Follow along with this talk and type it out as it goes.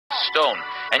stone,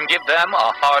 and give them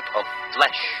a heart of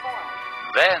flesh.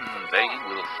 Then they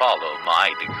will follow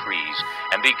my decrees,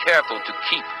 and be careful to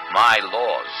keep my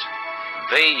laws.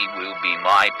 They will be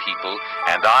my people,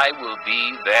 and I will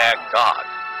be their God.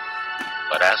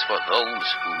 But as for those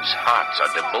whose hearts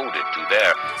are devoted to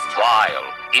their vile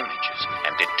images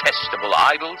and detestable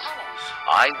idols,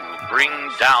 I will bring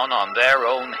down on their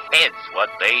own heads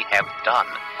what they have done,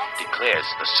 declares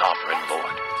the sovereign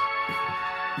Lord.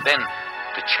 Then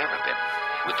the cherubim,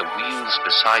 with the wheels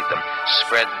beside them,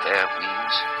 spread their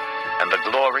wings, and the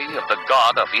glory of the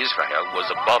God of Israel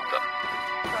was above them.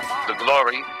 The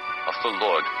glory of the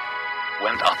Lord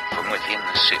went up from within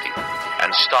the city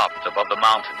and stopped above the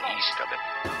mountain east of it.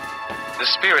 The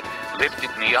Spirit lifted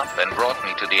me up and brought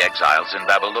me to the exiles in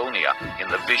Babylonia in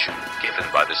the vision given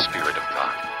by the Spirit of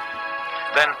God.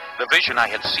 Then the vision I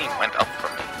had seen went up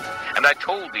from me, and I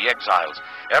told the exiles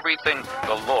everything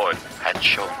the Lord had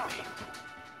shown me.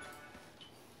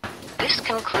 This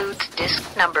concludes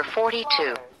disc number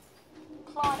 42.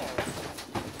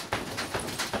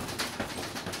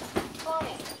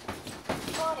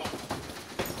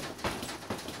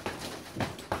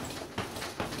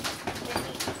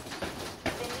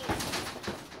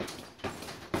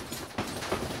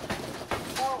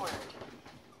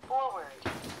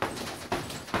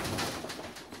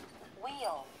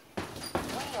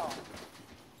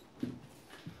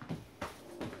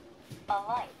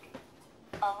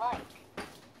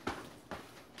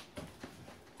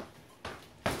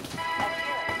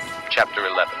 Chapter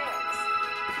 11.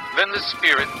 Then the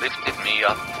Spirit lifted me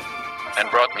up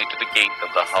and brought me to the gate of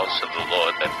the house of the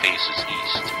Lord that faces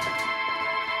east.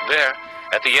 There,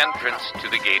 at the entrance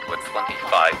to the gate, were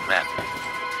 25 men.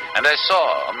 And I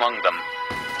saw among them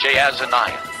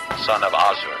Jaazaniah, son of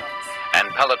Azur, and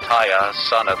Pelatiah,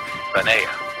 son of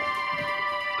Benaiah,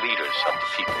 leaders of the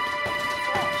people.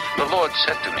 The Lord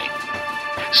said to me,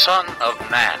 Son of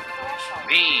man,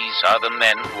 these are the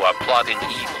men who are plotting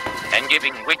evil and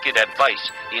giving wicked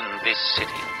advice in this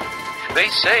city. They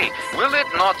say, will it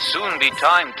not soon be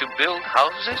time to build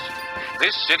houses?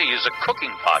 This city is a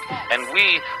cooking pot, and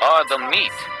we are the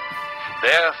meat.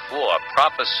 Therefore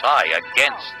prophesy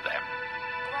against them.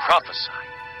 Prophesy,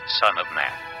 Son of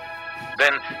man.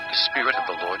 Then the Spirit of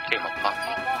the Lord came upon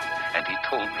me, and he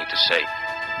told me to say,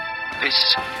 This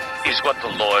is what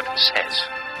the Lord says.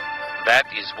 That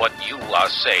is what you are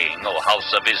saying, O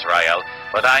house of Israel,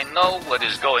 but I know what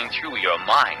is going through your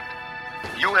mind.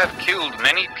 You have killed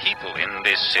many people in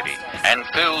this city, and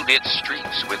filled its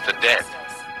streets with the dead.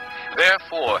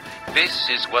 Therefore, this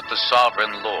is what the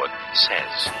sovereign Lord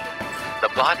says.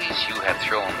 The bodies you have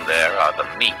thrown there are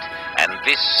the meat, and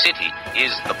this city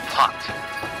is the pot,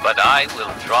 but I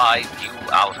will drive you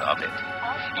out of it.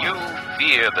 You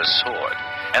fear the sword,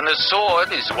 and the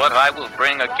sword is what I will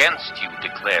bring against you,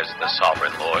 declares the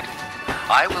sovereign Lord.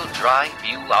 I will drive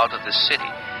you out of the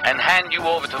city, and hand you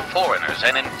over to foreigners,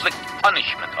 and inflict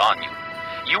punishment on you.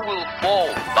 You will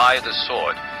fall by the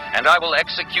sword, and I will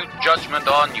execute judgment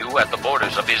on you at the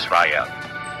borders of Israel.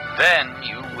 Then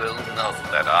you will know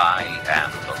that I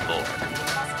am the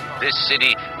Lord. This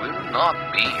city will not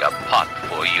be a pot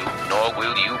for you, nor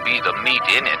will you be the meat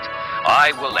in it.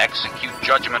 I will execute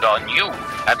judgment on you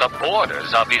at the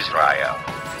borders of Israel,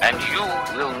 and you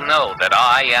will know that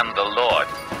I am the Lord,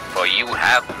 for you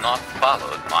have not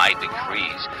followed my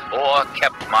decrees or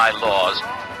kept my laws,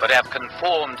 but have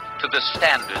conformed to the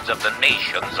standards of the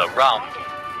nations around you.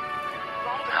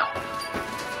 Now,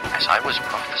 as I was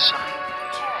prophesying,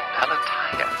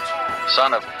 Pelatiah,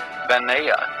 son of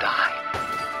Benaiah, died.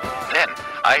 Then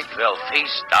I fell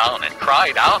face down and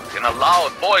cried out in a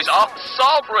loud voice,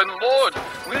 Sovereign Lord,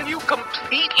 will you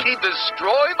completely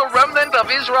destroy the remnant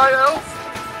of Israel?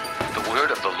 The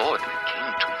word of the Lord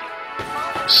came to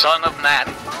me. Son of man,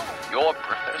 your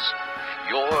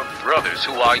brothers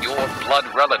who are your blood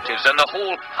relatives, and the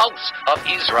whole house of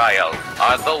Israel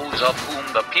are those of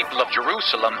whom the people of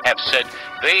Jerusalem have said,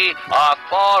 they are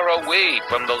far away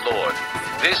from the Lord.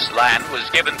 This land was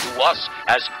given to us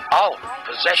as our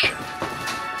possession.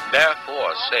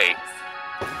 Therefore say,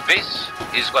 this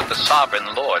is what the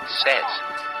sovereign Lord says.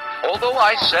 Although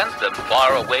I sent them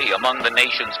far away among the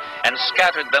nations and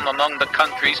scattered them among the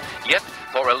countries, yet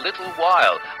for a little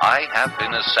while I have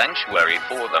been a sanctuary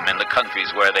for them in the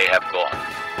countries where they have gone.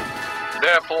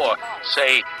 Therefore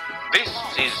say, this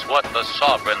is what the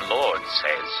sovereign Lord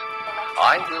says.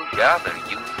 I will gather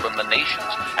you from the nations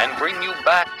and bring you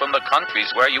back from the countries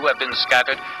where you have been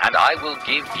scattered, and I will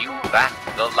give you back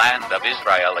the land of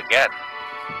Israel again.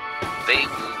 They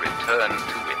will return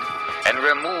to it and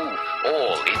remove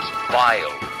all its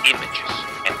vile images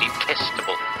and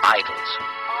detestable idols.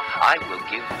 I will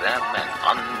give them an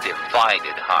undefiled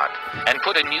divided heart, and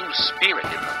put a new spirit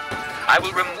in them. I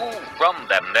will remove from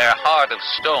them their heart of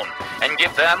stone, and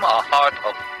give them a heart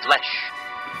of flesh.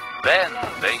 Then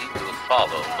they will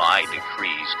follow my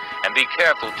decrees, and be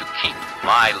careful to keep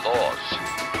my laws.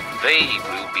 They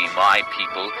will be my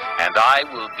people, and I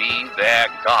will be their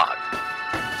God.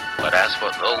 But as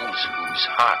for those whose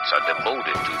hearts are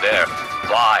devoted to their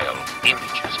vile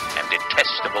images and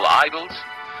detestable idols,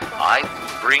 I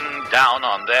will bring down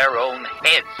on their own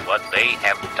heads what they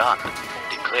have done,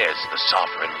 declares the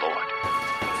sovereign Lord.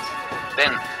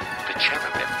 Then the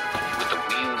cherubim, with the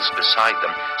wheels beside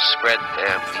them, spread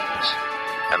their wings,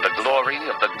 and the glory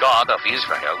of the God of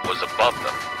Israel was above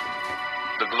them.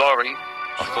 The glory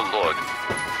of the Lord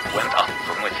went up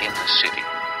from within the city,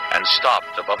 and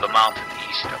stopped above the mountain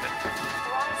east of it.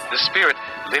 The Spirit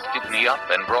lifted me up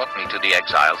and brought me to the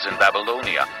exiles in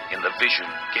Babylonia in the vision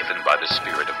given by the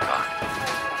Spirit of God.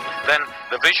 Then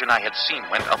the vision I had seen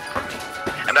went up from me,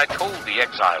 and I told the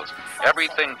exiles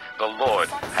everything the Lord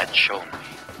had shown me.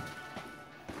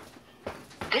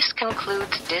 This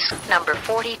concludes disc number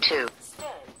 42.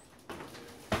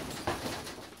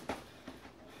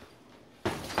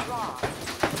 Draw.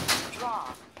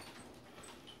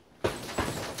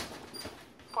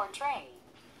 Portray.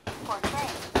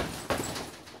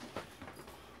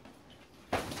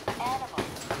 Animal.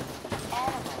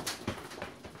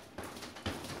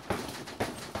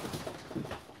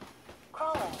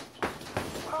 Crawling.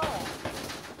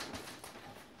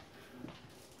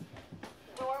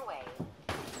 Doorway.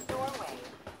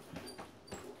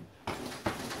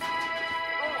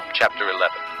 Chapter 11.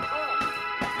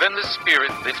 Then the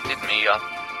Spirit lifted me up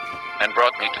and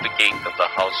brought me to the gate of the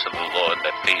house of the Lord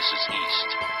that faces east.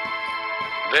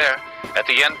 There, at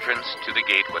the entrance to the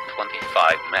gate, were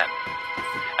 25 men.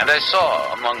 And I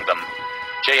saw among them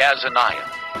Jaazaniah,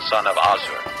 son of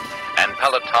Azur, and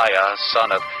Pelatiah,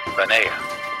 son of Benaiah,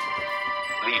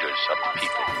 leaders of the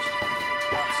people.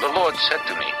 The Lord said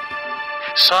to me,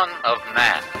 Son of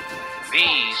man,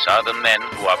 these are the men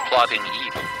who are plotting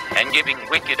evil and giving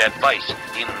wicked advice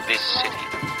in this city.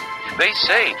 They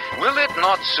say, will it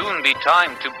not soon be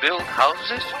time to build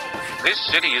houses? This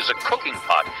city is a cooking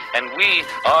pot, and we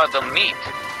are the meat.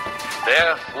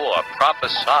 Therefore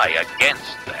prophesy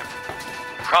against them.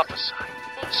 Prophesy,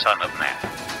 Son of man.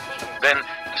 Then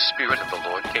the Spirit of the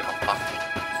Lord came upon me,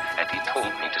 and he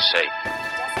told me to say,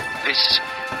 This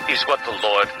is what the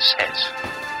Lord says.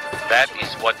 That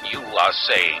is what you are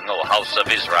saying, O house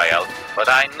of Israel, but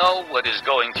I know what is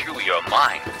going through your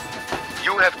mind.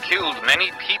 You have killed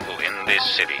many people in this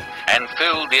city, and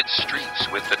filled its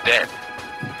streets with the dead.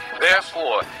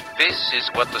 Therefore, this is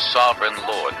what the sovereign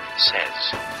Lord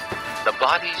says. The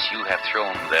bodies you have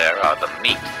thrown there are the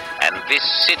meat, and this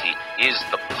city is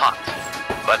the pot.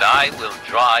 But I will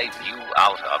drive you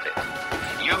out of it.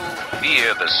 You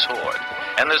fear the sword,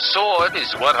 and the sword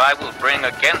is what I will bring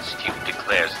against you,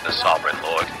 declares the sovereign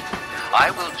Lord.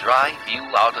 I will drive you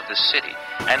out of the city,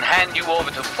 and hand you over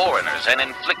to foreigners, and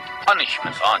inflict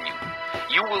punishment on you.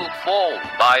 You will fall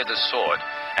by the sword,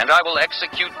 and I will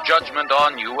execute judgment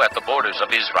on you at the borders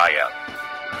of Israel.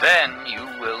 Then you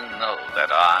will know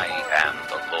that I am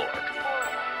the Lord.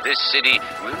 This city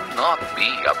will not be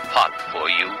a pot for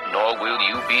you, nor will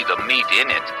you be the meat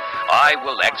in it. I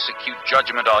will execute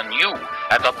judgment on you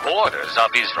at the borders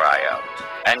of Israel.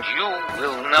 And you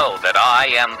will know that I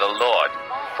am the Lord,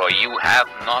 for you have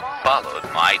not followed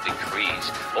my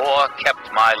decrees, or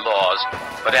kept my laws,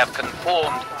 but have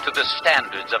conformed to the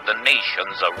standards of the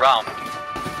nations around you.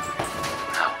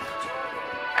 Now,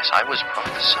 as I was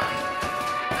prophesying,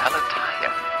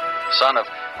 Pelatiah, son of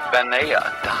Benaiah,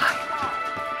 died.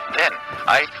 Then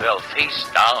I fell face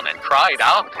down and cried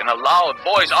out in a loud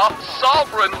voice,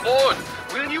 Sovereign Lord,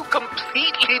 will you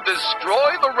completely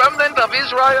destroy the remnant of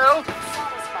Israel?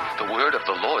 The word of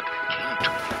the Lord came to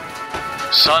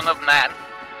me. Son of man,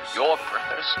 your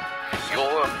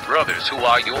brothers who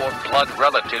are your blood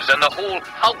relatives, and the whole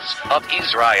house of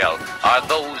Israel are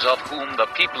those of whom the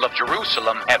people of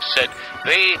Jerusalem have said,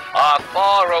 they are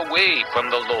far away from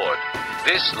the Lord.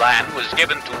 This land was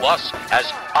given to us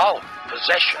as our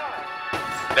possession.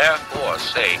 Therefore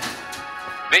say,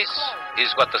 this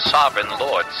is what the sovereign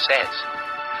Lord says.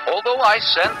 Although I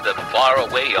sent them far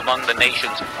away among the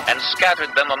nations and scattered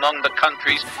them among the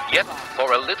countries, yet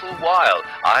for a little while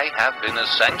I have been a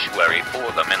sanctuary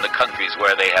for them in the countries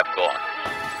where they have gone.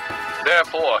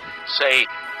 Therefore say,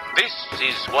 this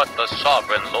is what the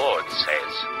sovereign Lord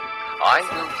says. I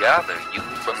will gather you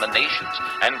from the nations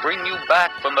and bring you back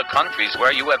from the countries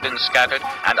where you have been scattered,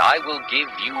 and I will give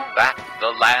you back the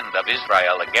land of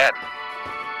Israel again.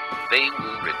 They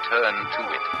will return to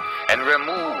it and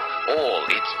remove all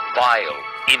its vile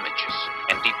images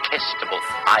and detestable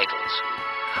idols.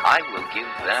 I will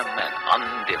give them an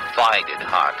undivided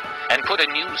heart and put a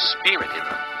new spirit in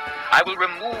them. I will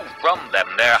remove from them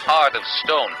their heart of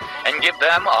stone and give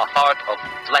them a heart of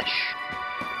flesh.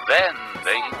 Then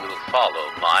they will follow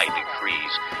my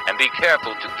decrees and be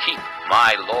careful to keep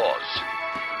my laws.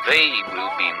 They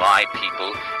will be my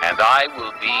people, and I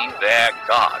will be their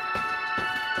God.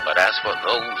 But as for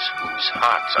those whose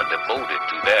hearts are devoted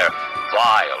to their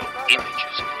vile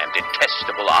images and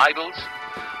detestable idols,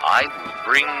 I will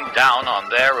bring down on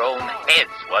their own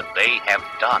heads what they have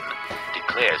done,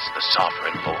 declares the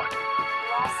sovereign Lord.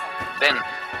 Then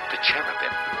the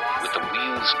cherubim, with the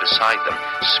wheels beside them,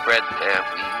 spread their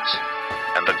wings,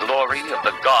 and the glory of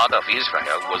the God of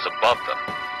Israel was above them.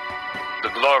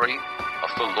 The glory of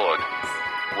the Lord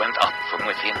went up from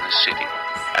within the city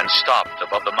and stopped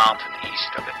above the mountain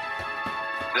east of it.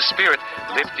 The Spirit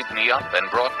lifted me up and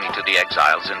brought me to the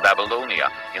exiles in Babylonia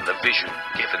in the vision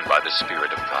given by the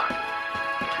Spirit of God.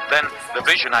 Then the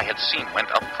vision I had seen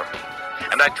went up from me,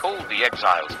 and I told the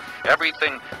exiles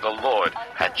everything the Lord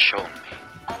had shown me.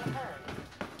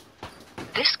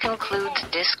 This concludes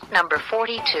disc number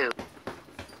 42.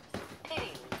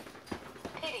 Pity.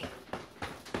 Pity.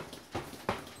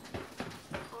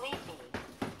 Leafy.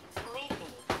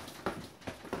 Leafy.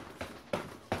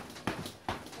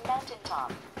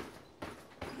 Mountaintop.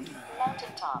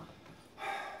 Mountaintop.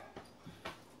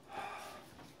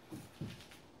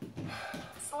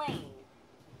 Sling.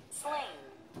 Sling.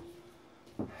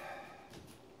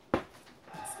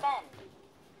 Spend.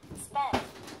 Spend.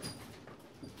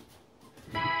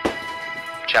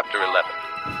 Chapter 11.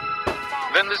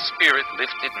 Then the Spirit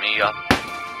lifted me up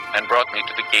and brought me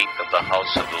to the gate of the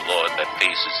house of the Lord that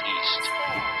faces east.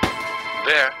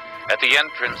 There, at the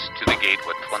entrance to the gate,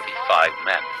 were 25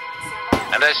 men.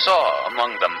 And I saw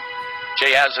among them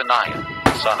Jaazaniah,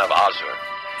 son of Azur,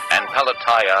 and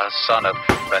Pelatiah, son of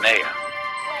Benaiah,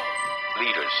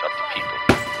 leaders of the people.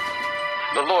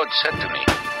 The Lord said to me,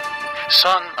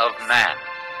 Son of man,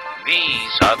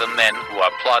 these are the men who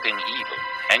are plotting evil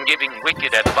and giving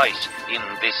wicked advice in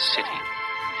this city.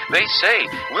 They say,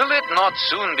 will it not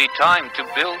soon be time to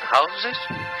build houses?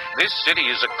 This city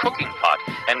is a cooking pot,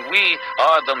 and we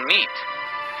are the meat.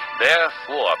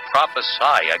 Therefore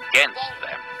prophesy against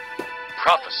them.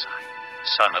 Prophesy,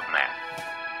 Son of man.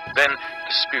 Then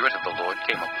the Spirit of the Lord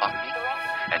came upon me,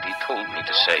 and he told me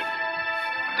to say,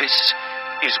 This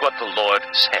is what the Lord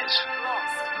says.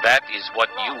 That is what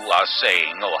you are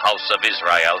saying, O house of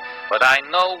Israel, but I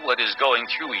know what is going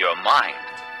through your mind.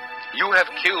 You have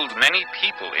killed many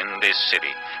people in this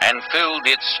city and filled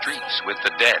its streets with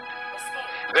the dead.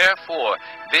 Therefore,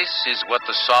 this is what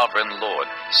the sovereign Lord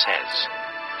says.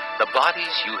 The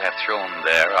bodies you have thrown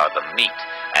there are the meat,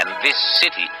 and this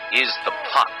city is the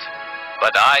pot.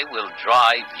 But I will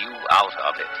drive you out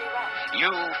of it.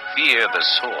 You fear the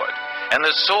sword, and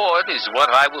the sword is what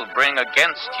I will bring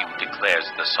against you, declares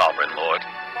the sovereign Lord.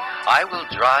 I will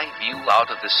drive you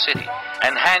out of the city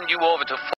and hand you over to